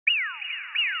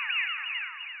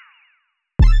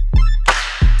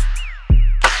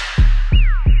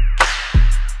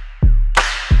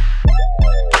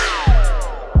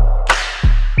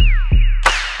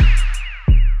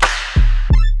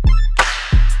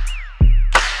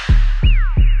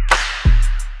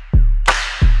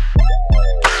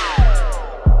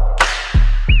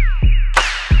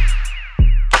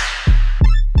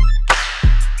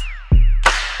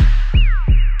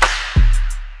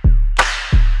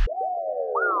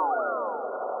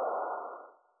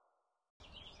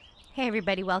Hey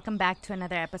everybody, welcome back to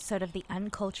another episode of The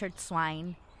Uncultured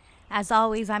Swine. As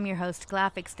always, I'm your host,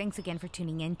 Glafix. Thanks again for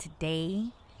tuning in today.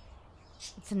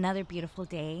 It's another beautiful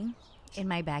day in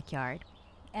my backyard.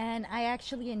 And I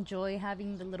actually enjoy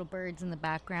having the little birds in the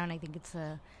background. I think it's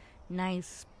a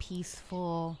nice,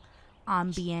 peaceful,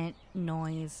 ambient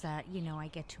noise that, I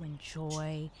get to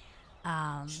enjoy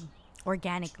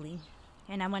organically.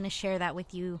 And I want to share that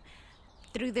with you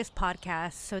through this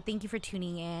podcast. So thank you for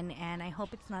tuning in, and I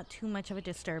hope it's not too much of a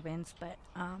disturbance, but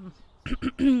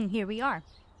here we are.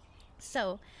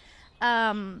 So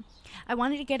I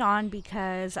wanted to get on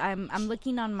because I'm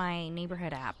looking on my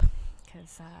neighborhood app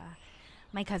because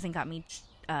my cousin got me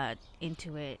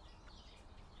into it,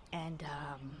 and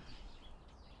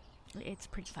it's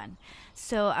pretty fun.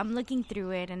 So I'm looking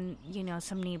through it, and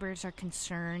some neighbors are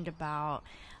concerned about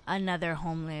another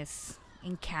homeless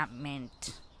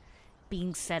encampment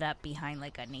being set up behind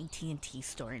like an AT&T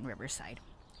store in Riverside.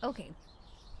 Okay.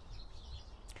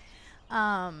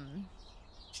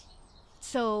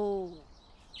 So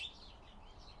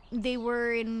they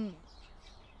were in,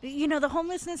 the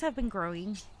homelessness have been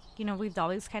growing. We've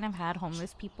always kind of had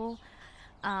homeless people.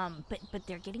 But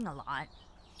they're getting a lot.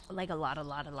 Like a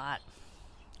lot.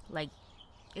 Like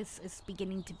it's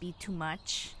beginning to be too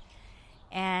much.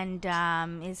 And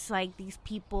it's like these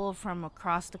people from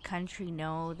across the country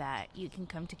know that you can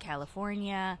come to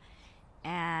California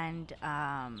and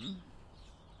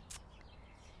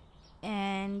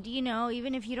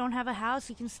even if you don't have a house,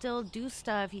 you can still do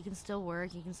stuff, you can still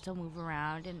work, you can still move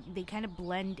around, and they kind of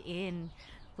blend in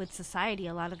with society.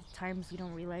 A lot of the times you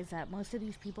don't realize that most of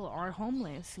these people are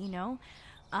homeless,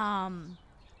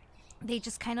 they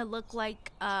just kind of look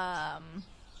like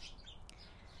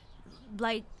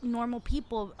normal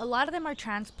people. A lot of them are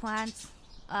transplants.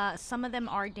 Some of them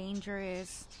are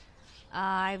dangerous.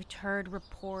 I've heard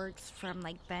reports from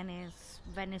like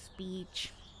Venice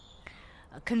Beach,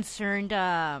 concerned,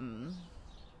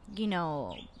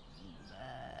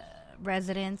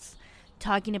 residents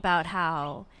talking about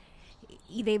how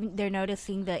they're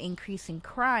noticing the increase in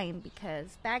crime,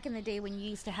 because back in the day when you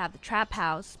used to have the trap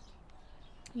house,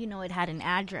 it had an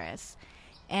address.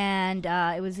 And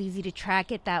it was easy to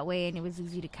track it that way, and it was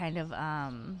easy to kind of,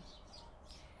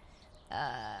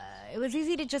 it was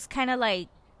easy to just kind of like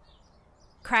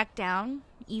crack down,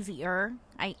 easier,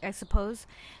 I suppose,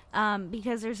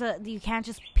 because you can't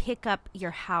just pick up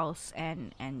your house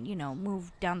and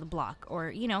move down the block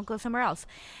or, go somewhere else.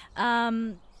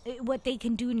 What they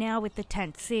can do now with the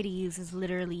tent cities is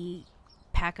literally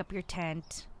pack up your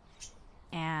tent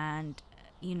and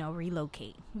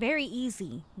relocate. Very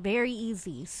easy.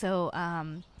 So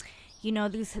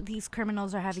these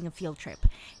criminals are having a field trip,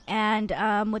 and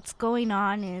what's going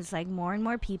on is like more and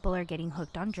more people are getting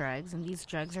hooked on drugs, and these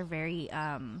drugs are very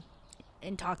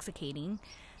intoxicating.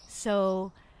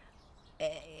 So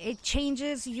it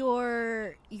changes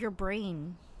your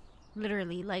brain,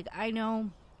 literally. Like I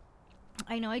know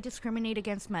I discriminate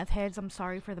against meth heads. I'm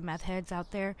sorry for the meth heads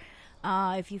out there.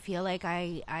 If you feel like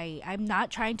I'm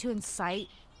not trying to incite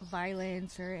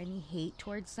violence or any hate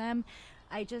towards them,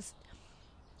 I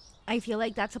feel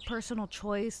like that's a personal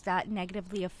choice that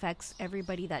negatively affects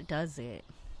everybody that does it.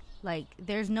 Like,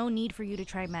 there's no need for you to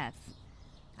try meth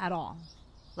at all.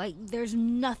 Like, there's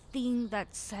nothing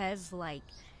that says like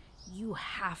you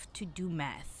have to do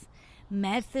meth.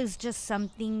 Meth is just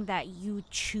something that you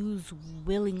choose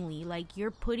willingly. Like,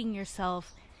 you're putting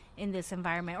yourself in this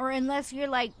environment, or unless you're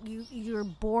like you're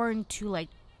born to like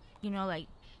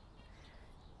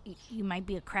you might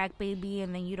be a crack baby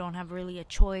and then you don't have really a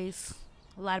choice.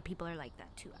 A lot of people are like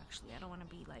that too, actually. I don't want to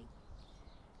be like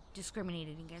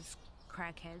discriminating against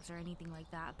crackheads or anything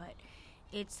like that, but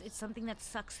it's something that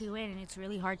sucks you in, and it's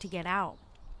really hard to get out.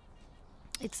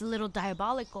 It's a little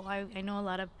diabolical. I know a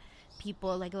lot of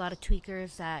people, like a lot of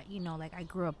tweakers that like I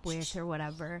grew up with or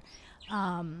whatever,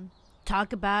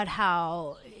 talk about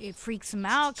how it freaks them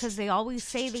out because they always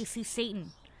say they see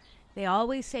Satan.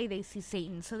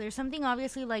 So there's something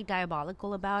obviously like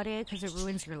diabolical about it, because it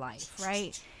ruins your life,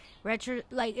 right?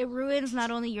 It ruins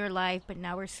not only your life, but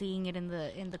now we're seeing it in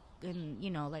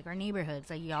like our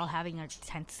neighborhoods, like y'all having our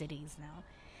tent cities now.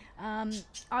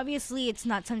 Obviously it's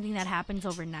not something that happens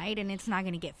overnight, and it's not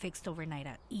going to get fixed overnight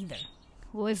either.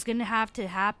 What's going to have to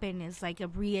happen is like a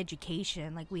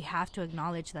re-education. Like, we have to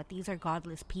acknowledge that these are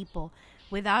godless people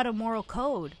without a moral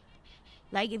code.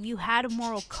 Like, if you had a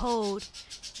moral code,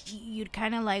 you'd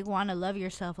kind of like want to love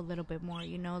yourself a little bit more,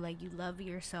 like you love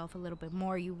yourself a little bit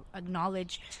more. You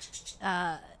acknowledge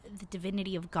the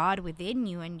divinity of God within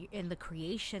you, and the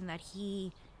creation that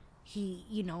he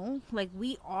like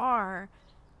we are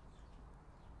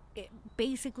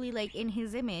basically like in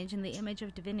his image, in the image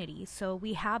of divinity. So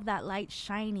we have that light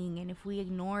shining, and if we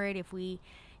ignore it, if we,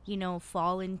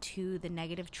 fall into the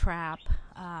negative trap,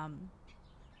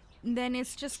 then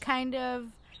it's just kind of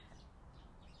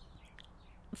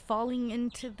falling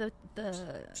into the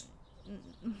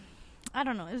I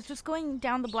don't know, it's just going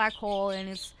down the black hole, and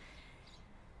it's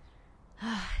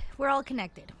we're all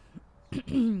connected.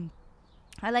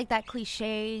 I like that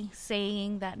cliche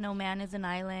saying that no man is an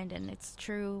island, and it's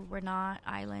true. We're not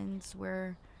islands,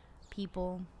 we're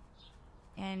people,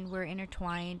 and we're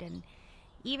intertwined. And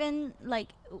even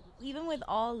with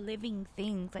all living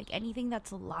things, like anything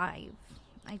that's alive,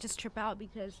 I just trip out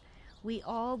because we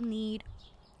all need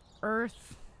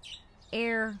earth,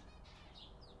 air,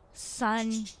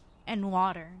 sun, and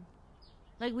water.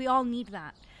 Like, we all need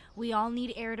that. We all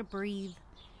need air to breathe,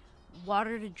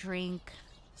 water to drink,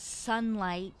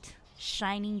 sunlight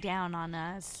shining down on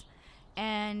us,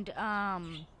 and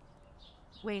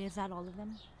wait, is that all of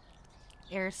them?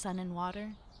 Air, sun, and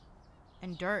water,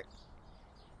 and dirt.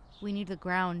 We need the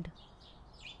ground.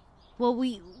 Well,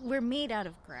 we're made out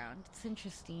of ground. It's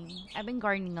interesting. I've been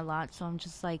gardening a lot, so I'm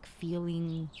just like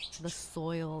feeling the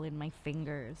soil in my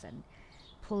fingers and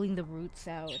pulling the roots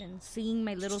out and seeing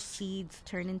my little seeds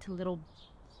turn into little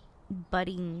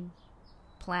budding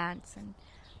plants, and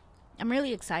I'm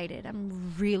really excited.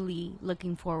 I'm really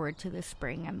looking forward to this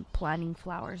spring. I'm planting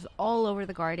flowers all over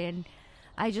the garden.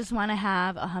 I just want to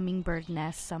have a hummingbird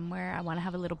nest somewhere. I want to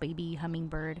have a little baby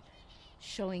hummingbird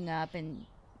showing up and,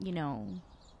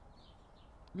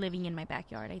 living in my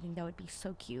backyard. I think that would be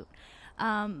so cute.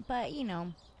 But,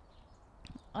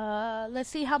 let's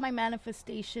see how my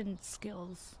manifestation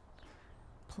skills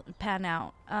pan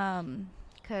out.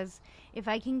 Because if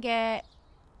I can get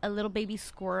a little baby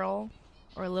squirrel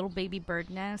or a little baby bird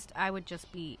nest, I would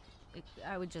just be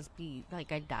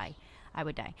like, I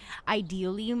would die.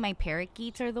 Ideally, my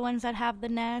parakeets are the ones that have the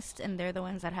nest, and they're the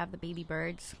ones that have the baby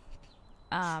birds.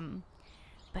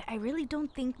 But I really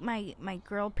don't think my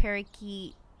girl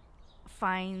parakeet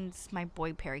finds my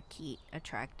boy parakeet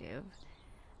attractive.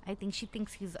 I think she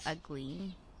thinks he's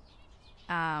ugly.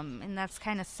 And that's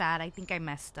kind of sad. I think I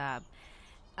messed up.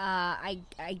 I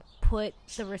put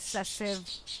the recessive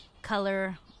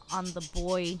color on the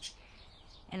boy,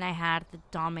 and I had the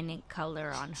dominant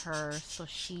color on her, so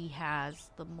she has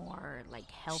the more like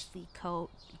healthy coat,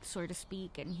 so to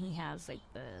speak, and he has like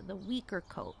the weaker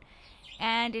coat.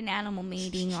 And in animal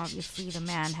mating, obviously the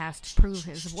man has to prove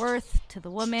his worth to the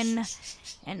woman,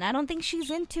 and I don't think she's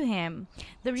into him.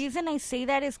 The reason I say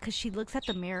that is because she looks at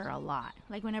the mirror a lot.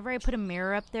 Like, whenever I put a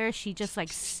mirror up there, she just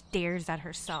like stares at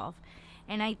herself.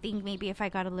 And I think maybe if I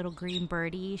got a little green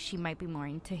birdie, she might be more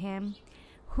into him.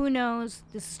 Who knows?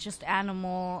 This is just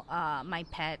my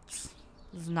pets.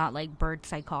 This is not like bird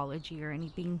psychology or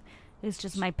anything. It's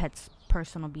just my pet's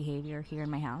personal behavior here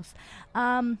in my house.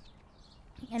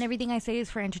 And everything I say is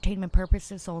for entertainment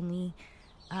purposes only.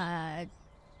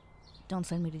 Don't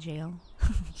send me to jail.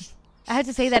 I had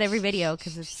to say that every video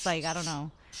because it's like, I don't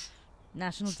know,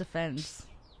 national defense.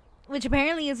 Which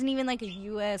apparently isn't even like a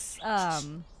U.S.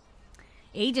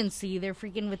 Agency. They're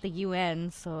freaking with the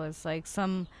UN. So it's like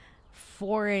some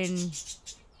foreign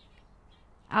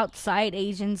outside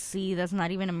agency that's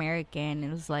not even American.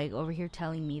 It was like over here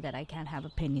telling me that I can't have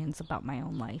opinions about my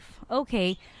own life.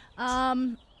 Okay.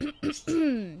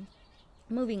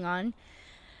 Moving on.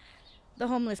 The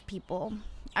homeless people.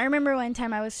 I remember one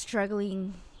time I was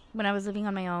struggling when I was living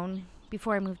on my own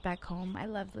before I moved back home. I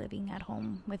loved living at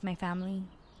home with my family,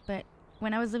 but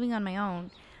when I was living on my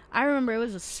own, I remember it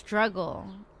was a struggle.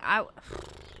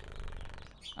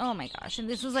 Oh my gosh. And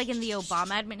this was like in the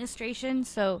Obama administration.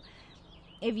 So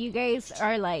if you guys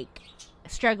are like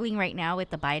struggling right now with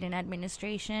the Biden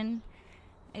administration,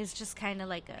 it's just kind of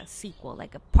like a sequel,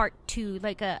 like a part two,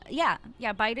 like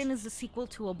Biden is the sequel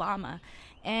to Obama.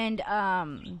 And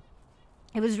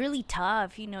it was really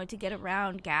tough, to get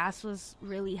around. Gas was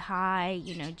really high,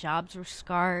 jobs were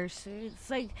scarce. It's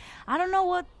like, I don't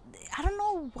know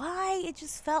why it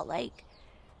just felt like,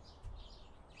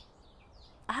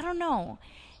 I don't know.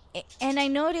 And I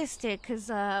noticed it because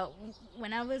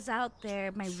when I was out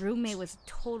there, my roommate was a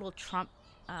total Trump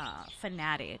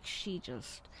fanatic. She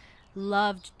just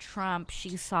loved Trump.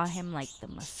 She saw him like the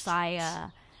Messiah.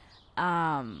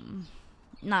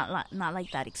 Not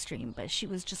like that extreme, but she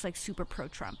was just like super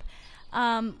pro-Trump.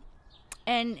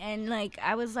 And like,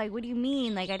 I was like, what do you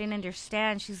mean? Like, I didn't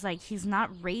understand. She's like, he's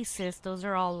not racist. Those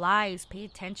are all lies. Pay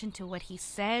attention to what he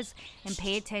says and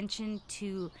pay attention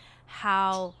to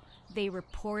how they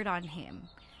report on him,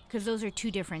 because those are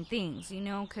two different things,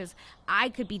 because I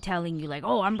could be telling you like,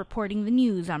 oh, I'm reporting the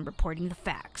news, I'm reporting the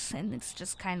facts, and it's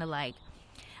just kind of like,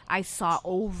 I saw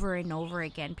over and over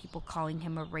again people calling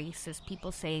him a racist,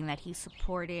 people saying that he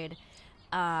supported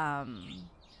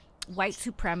white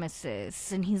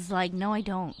supremacists, and he's like, no, I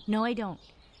don't.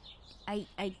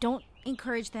 I don't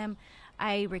encourage them.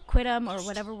 I requite them, or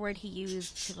whatever word he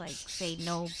used to, like, say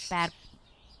no bad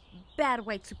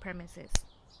white supremacists.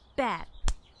 Bad.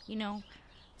 You know?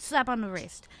 Slap on the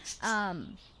wrist.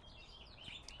 And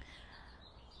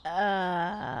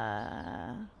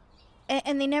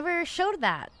they never showed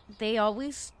that. They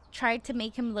always tried to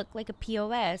make him look like a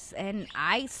POS. And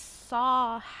I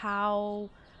saw how,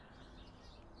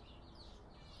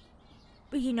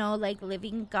 you know, like,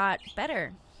 living got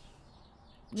better.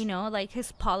 You know, like,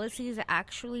 his policies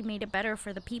actually made it better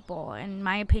for the people. In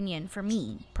my opinion, for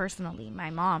me, personally, my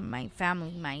mom, my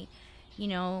family, my, you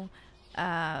know,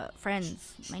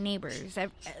 friends, my neighbors,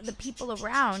 the people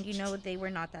around, you know, they were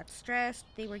not that stressed.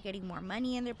 They were getting more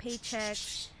money in their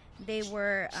paychecks. They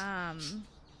were,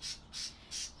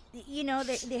 you know,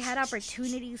 they had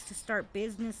opportunities to start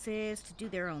businesses, to do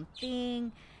their own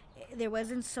thing. There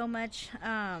wasn't so much,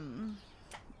 I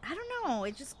don't know,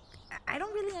 I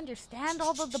don't really understand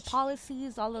all of the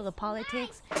policies, all of the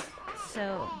politics.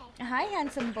 So, hi,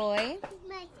 handsome boy.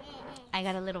 I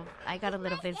got a little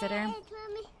visitor.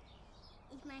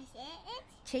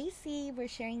 Chasey, we're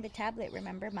sharing the tablet.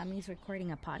 Remember, Mommy's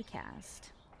recording a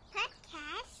podcast.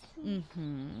 Podcast?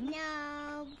 Mm-hmm.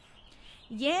 No.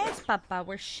 Yes, Papa,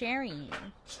 we're sharing.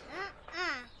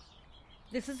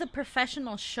 This is a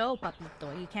professional show,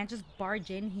 Papito. You can't just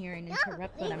barge in here and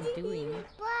interrupt what I'm doing.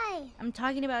 Why? I'm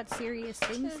talking about serious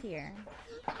things here.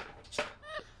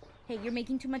 Hey, you're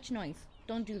making too much noise.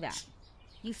 Don't do that.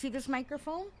 You see this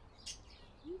microphone?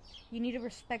 You need to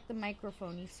respect the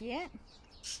microphone. You see it?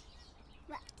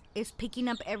 What? It's picking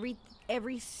up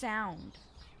every sound.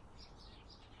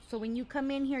 So when you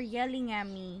come in here yelling at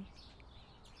me,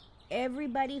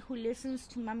 everybody who listens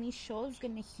to Mommy's show is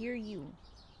gonna hear you.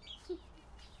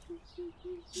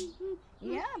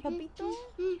 Yeah, Papito.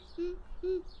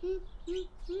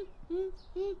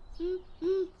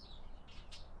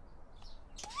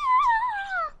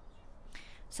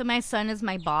 So my son is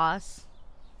my boss.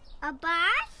 A boss?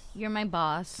 You're my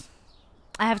boss.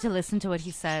 I have to listen to what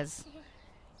he says.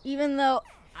 Even though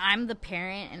I'm the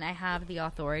parent and I have the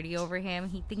authority over him,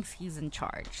 he thinks he's in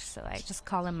charge. So I just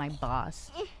call him my boss.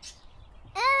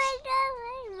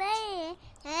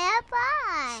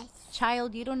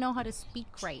 Child, you don't know how to speak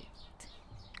right.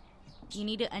 You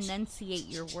need to enunciate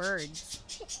your words.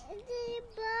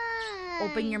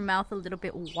 Open your mouth a little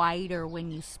bit wider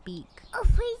when you speak.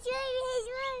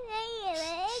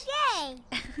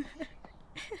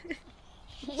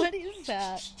 What is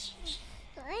that?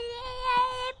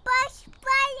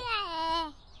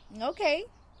 Okay.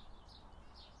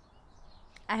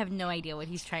 I have no idea what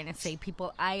he's trying to say,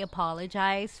 people. I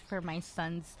apologize for my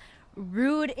son's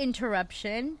rude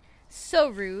interruption. So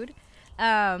rude.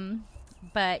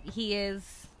 But he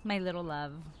is my little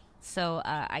love. So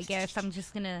I guess I'm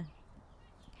just going to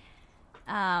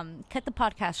cut the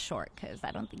podcast short because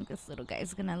I don't think this little guy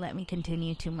is going to let me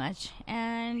continue too much.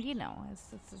 And, you know,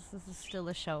 this is still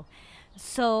a show.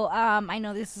 So I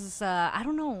know this is, I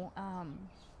don't know.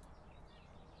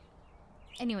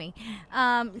 Anyway,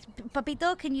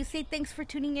 Papito, can you say thanks for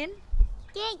tuning in?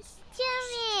 Thanks,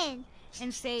 tune in.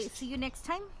 And say, see you next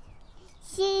time?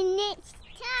 See you next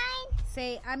time.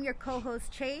 Say, I'm your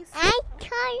co-host, Chase. I'm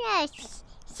co-host,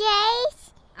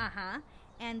 Chase. Uh-huh.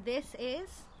 And this is...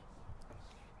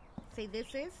 Say,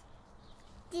 this is...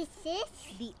 This is...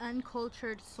 The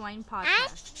Uncultured Swine And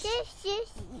Podcast. this is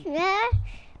the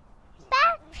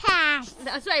podcast.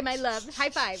 That's right, my love. High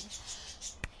five.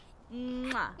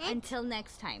 Mwah. Until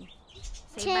next time.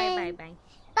 Say bye-bye-bye.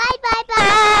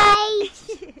 Bye-bye-bye.